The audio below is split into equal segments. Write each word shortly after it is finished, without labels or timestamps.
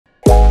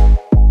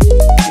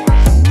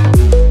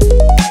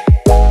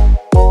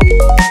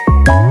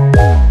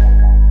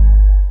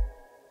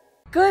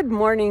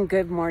morning,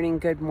 good morning,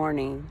 good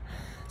morning.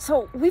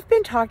 So we've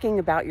been talking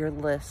about your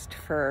list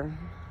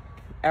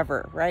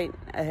forever, right?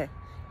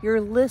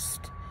 Your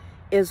list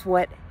is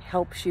what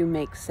helps you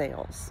make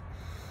sales.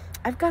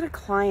 I've got a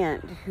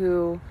client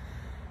who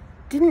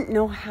didn't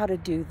know how to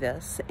do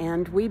this,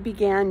 and we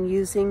began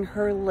using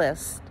her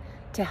list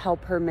to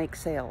help her make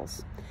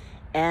sales.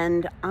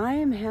 And I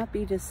am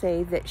happy to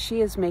say that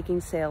she is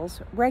making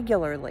sales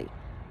regularly.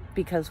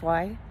 Because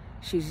why?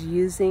 She's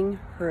using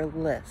her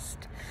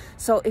list.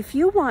 So if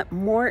you want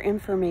more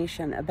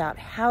information about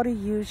how to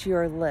use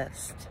your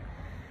list,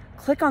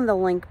 click on the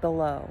link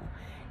below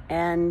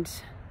and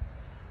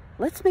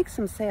let's make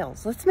some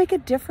sales. Let's make a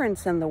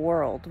difference in the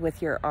world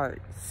with your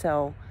art.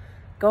 So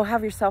go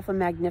have yourself a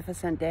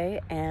magnificent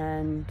day,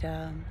 and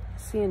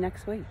see you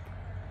next week.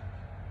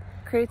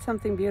 Create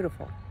something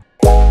beautiful.